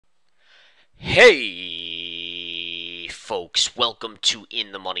Hey, folks, welcome to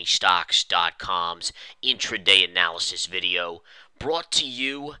InTheMoneyStocks.com's intraday analysis video brought to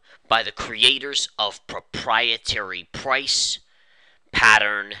you by the creators of Proprietary Price,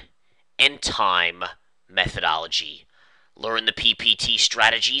 Pattern, and Time methodology. Learn the PPT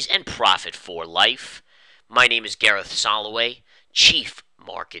strategies and profit for life. My name is Gareth Soloway, Chief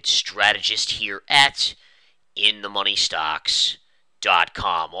Market Strategist here at InTheMoneyStocks.com.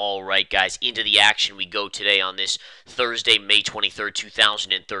 All right, guys, into the action we go today on this Thursday, May 23rd,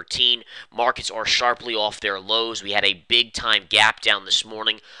 2013. Markets are sharply off their lows. We had a big-time gap down this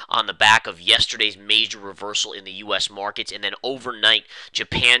morning on the back of yesterday's major reversal in the U.S. markets, and then overnight,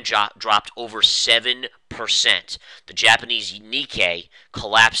 Japan dropped over 7%. The Japanese Nikkei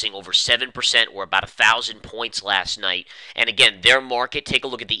collapsing over 7%, or about 1,000 points last night. And again, their market, take a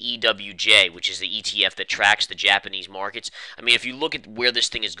look at the EWJ, which is the ETF that tracks the Japanese markets. I mean, if you look at where this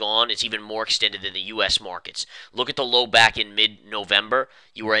thing has gone, it's even more extended than the U.S. markets. Look at the low back in mid-November.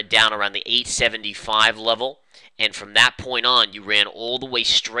 You were down around the 875 level. And from that point on, you ran all the way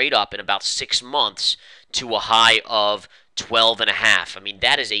straight up in about 6 months to a high of 12.5. I mean,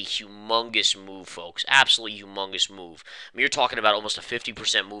 that is a humongous move, folks. Absolutely humongous move. I mean, you're talking about almost a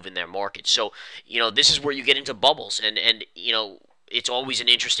 50% move in their market. So, this is where you get into bubbles. And it's always an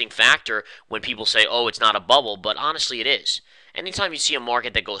interesting factor when people say, oh, it's not a bubble. But honestly, it is. Anytime you see a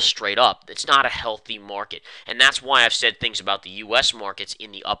market that goes straight up, it's not a healthy market. And that's why I've said things about the U.S. markets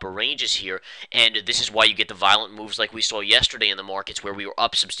in the upper ranges here. And this is why you get the violent moves like we saw yesterday in the markets where we were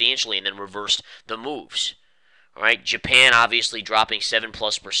up substantially and then reversed the moves. All right, Japan obviously dropping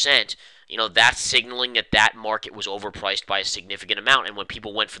 7+%. That's signaling that market was overpriced by a significant amount. And when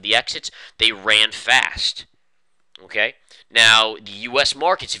people went for the exits, they ran fast. Okay? Now, the U.S.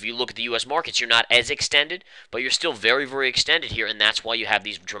 markets, if you look at the U.S. markets, you're not as extended, but you're still very, very extended here, and that's why you have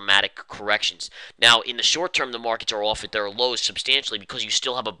these dramatic corrections. Now, in the short term, the markets are off at their lows substantially because you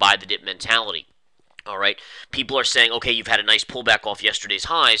still have a buy-the-dip mentality. All right, people are saying, okay, you've had a nice pullback off yesterday's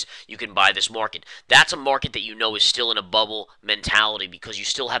highs, you can buy this market. That's a market that is still in a bubble mentality because you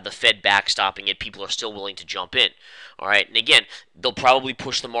still have the Fed backstopping it. People are still willing to jump in. All right, and again, they'll probably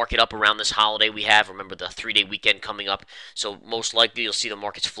push the market up around this holiday we have. Remember the 3-day weekend coming up, so most likely you'll see the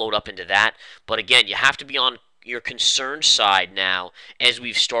markets float up into that. But again, you have to be on your concerned side now as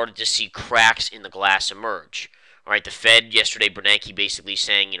we've started to see cracks in the glass emerge. All right, the Fed yesterday, Bernanke basically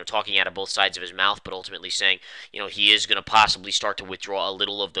saying, talking out of both sides of his mouth, but ultimately saying, he is going to possibly start to withdraw a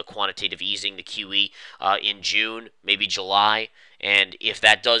little of the quantitative easing, the QE, in June, maybe July. And if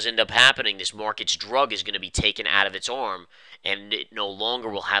that does end up happening, this market's drug is going to be taken out of its arm, and it no longer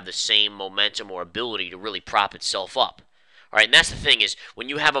will have the same momentum or ability to really prop itself up. All right, and that's the thing is when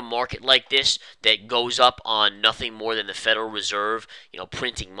you have a market like this that goes up on nothing more than the Federal Reserve,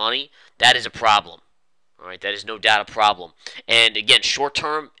 printing money, that is a problem. All right, that is no doubt a problem. And again, short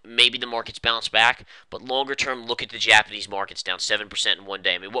term, maybe the markets bounce back, but longer term, look at the Japanese markets down 7% in one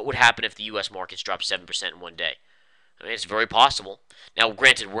day. I mean, what would happen if the U.S. markets dropped 7% in one day? I mean, it's very possible. Now,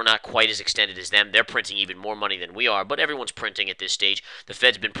 granted, we're not quite as extended as them. They're printing even more money than we are, but everyone's printing at this stage. The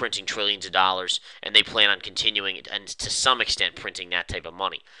Fed's been printing trillions of dollars, and they plan on continuing and to some extent printing that type of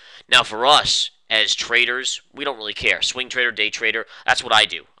money. Now, for us, as traders, we don't really care. Swing trader, day trader, that's what I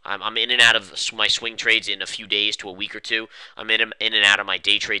do. I'm in and out of my swing trades in a few days to a week or two. I'm in and out of my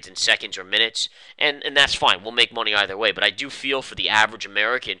day trades in seconds or minutes, and that's fine. We'll make money either way. But I do feel for the average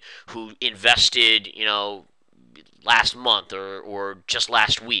American who invested, last month or just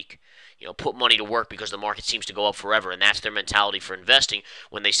last week, put money to work because the market seems to go up forever, and that's their mentality for investing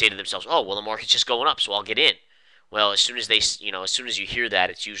when they say to themselves, oh, well, the market's just going up, so I'll get in. Well, as soon as you hear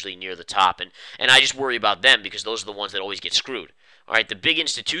that, it's usually near the top, and I just worry about them because those are the ones that always get screwed. All right, the big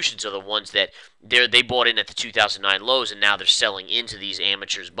institutions are the ones that they bought in at the 2009 lows, and now they're selling into these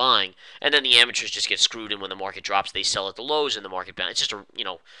amateurs buying, and then the amateurs just get screwed, and when the market drops, they sell at the lows, and the market bounce. It's just a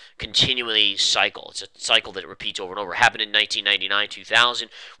continually cycle. It's a cycle that it repeats over and over. It happened in 1999, 2000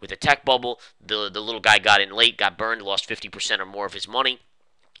 with the tech bubble. The little guy got in late, got burned, lost 50% or more of his money,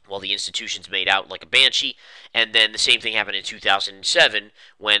 while the institutions made out like a banshee. And then the same thing happened in 2007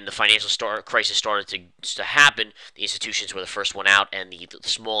 when the financial crisis started to happen. The institutions were the first one out, and the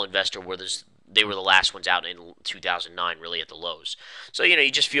small investor they were the last ones out in 2009, really at the lows. So,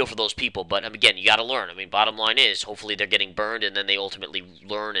 you just feel for those people. But, again, you got to learn. I mean, bottom line is, hopefully they're getting burned, and then they ultimately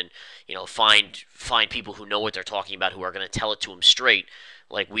learn and, find people who know what they're talking about who are going to tell it to them straight,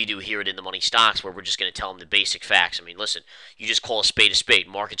 like we do here at In the Money Stocks, where we're just going to tell them the basic facts. I mean, listen, you just call a spade a spade.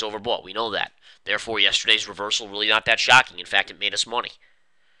 Market's overbought. We know that. Therefore, yesterday's reversal really not that shocking. In fact, it made us money.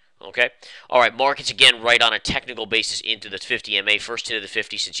 Okay. All right. Markets again right on a technical basis into the 50 MA. First hit of the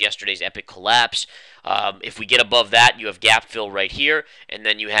 50 since yesterday's epic collapse. If we get above that, you have gap fill right here, and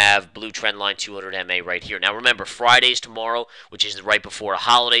then you have blue trend line 200 MA right here. Now remember, Friday's tomorrow, which is right before a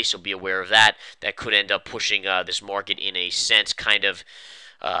holiday, so be aware of that. That could end up pushing this market in a sense kind of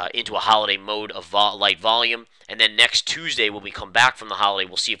into a holiday mode of light volume. And then next Tuesday, when we come back from the holiday,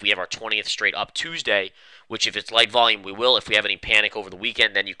 we'll see if we have our 20th straight up Tuesday, which if it's light volume, we will. If we have any panic over the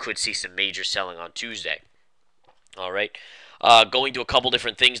weekend, then you could see some major selling on Tuesday. All right. Going to a couple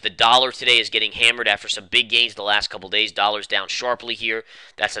different things. The dollar today is getting hammered after some big gains the last couple days. Dollar's down sharply here.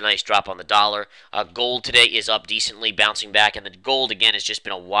 That's a nice drop on the dollar. Gold today is up decently, bouncing back. And the gold, again, has just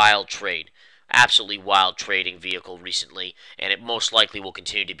been a wild trade. Absolutely wild trading vehicle recently, and it most likely will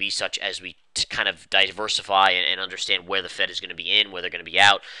continue to be such as we kind of diversify and understand where the Fed is going to be in, where they're going to be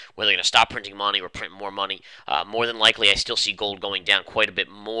out, where they're going to stop printing money or print more money. More than likely, I still see gold going down quite a bit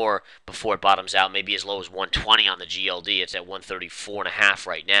more before it bottoms out, maybe as low as 120 on the GLD. It's at 134.5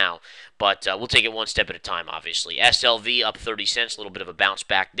 right now, but we'll take it one step at a time, obviously. SLV up 30 cents, a little bit of a bounce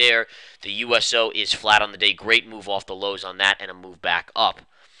back there. The USO is flat on the day. Great move off the lows on that and a move back up.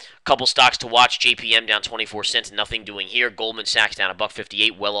 Couple stocks to watch. JPM down 24 cents. Nothing doing here. Goldman Sachs down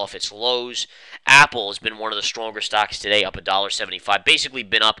 $1.58, well off its lows. Apple has been one of the stronger stocks today, up $1.75. Basically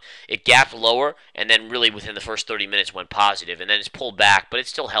been up. It gapped lower, and then really within the first 30 minutes went positive, and then it's pulled back, but it's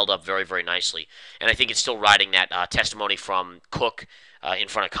still held up very, very nicely. And I think it's still riding that testimony from Cook in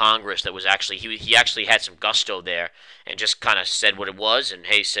front of Congress that was actually he actually had some gusto there and just kind of said what it was, and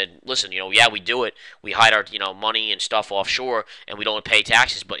hey, said, listen, yeah, we do it, we hide our money and stuff offshore, and we don't pay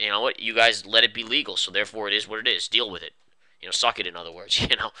taxes, but you know what, you guys let it be legal, so therefore it is what it is. Deal with it. Suck it, in other words.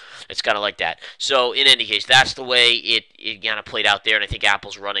 It's kind of like that. So in any case, that's the way it kind of played out there, and I think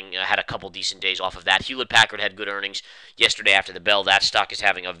Apple's running had a couple decent days off of that. Hewlett-Packard had good earnings yesterday after the bell. That stock is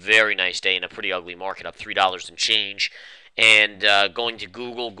having a very nice day in a pretty ugly market, up $3 and change. And going to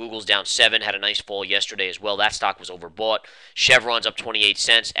Google, Google's down 7, had a nice fall yesterday as well. That stock was overbought. Chevron's up 28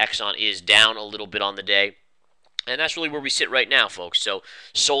 cents. Exxon is down a little bit on the day. And that's really where we sit right now, folks. So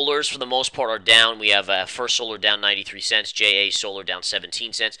solars, for the most part, are down. We have First Solar down 93 cents. JA Solar down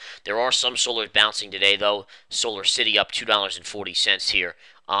 17 cents. There are some solars bouncing today, though. Solar City up $2.40 here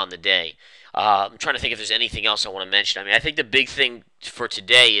on the day. I'm trying to think if there's anything else I want to mention. I mean, I think the big thing for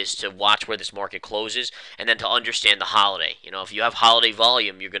today is to watch where this market closes and then to understand the holiday. If you have holiday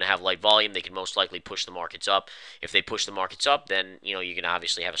volume, you're going to have light volume. They can most likely push the markets up. If they push the markets up, then, you're going to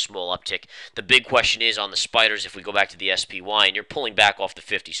obviously have a small uptick. The big question is on the spiders, if we go back to the SPY, and you're pulling back off the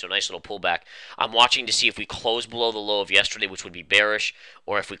 50, so nice little pullback. I'm watching to see if we close below the low of yesterday, which would be bearish,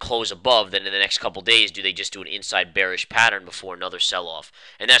 or if we close above, then in the next couple days, do they just do an inside bearish pattern before another sell-off?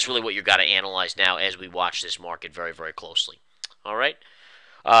 And that's really what you've got to analyze now as we watch this market very, very closely. All right.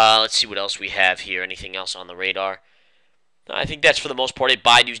 Let's see what else we have here. Anything else on the radar? I think that's for the most part it.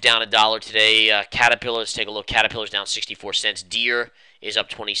 Baidu's down $1 today. Caterpillar, let's take a look. Caterpillar's down 64 cents. Deere is up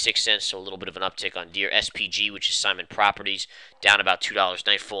 26 cents, so a little bit of an uptick on Deere. SPG, which is Simon Properties, down about $2.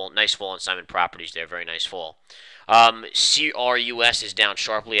 Nice fall on Simon Properties there. Very nice fall. CRUS is down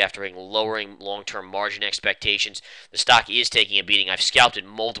sharply after lowering long-term margin expectations. The stock is taking a beating. I've scalped it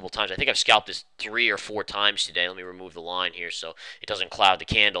multiple times. I think I've scalped this 3 or 4 times today. Let me remove the line here so it doesn't cloud the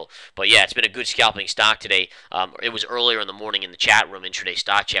candle. But yeah, it's been a good scalping stock today. It was earlier in the morning in the chat room, intraday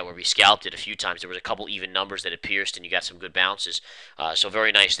stock chat, where we scalped it a few times. There was a couple even numbers that it pierced, and you got some good bounces. So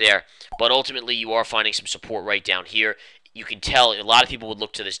very nice there. But ultimately, you are finding some support right down here. You can tell a lot of people would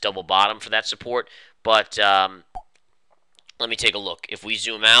look to this double bottom for that support, but let me take a look. If we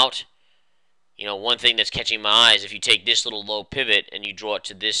zoom out, one thing that's catching my eye is if you take this little low pivot and you draw it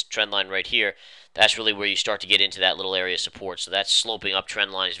to this trend line right here, that's really where you start to get into that little area of support. So that sloping up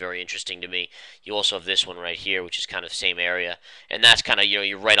trend line is very interesting to me. You also have this one right here, which is kind of the same area. And that's kind of,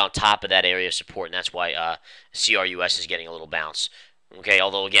 you're right on top of that area of support, and that's why CRUS is getting a little bounce. Okay,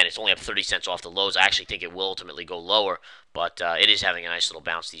 although, again, it's only up 30 cents off the lows. I actually think it will ultimately go lower, but it is having a nice little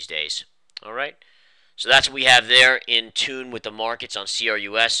bounce these days. All right. So that's what we have there, in tune with the markets on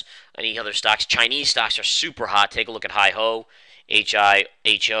CRUS. Any other stocks? Chinese stocks are super hot. Take a look at HIHO,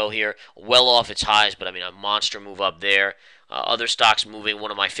 HIHO here. Well off its highs, but I mean a monster move up there. Other stocks moving. One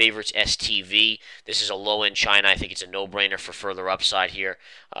of my favorites, STV. This is a low in China. I think it's a no-brainer for further upside here.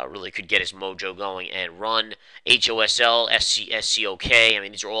 Really could get his mojo going and run. HOSL, SCOK. I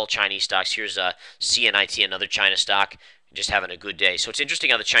mean, these are all Chinese stocks. Here's CNIT, another China stock. Just having a good day. So it's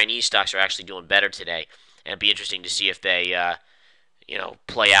interesting how the Chinese stocks are actually doing better today, and it'd be interesting to see if they,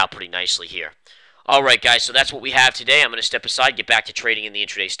 play out pretty nicely here. All right, guys, so that's what we have today. I'm going to step aside, get back to trading in the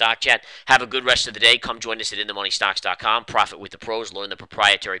intraday stock chat. Have a good rest of the day. Come join us at InTheMoneyStocks.com. Profit with the pros. Learn the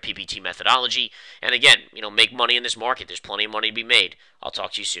proprietary PPT methodology. And again, make money in this market. There's plenty of money to be made. I'll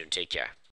talk to you soon. Take care.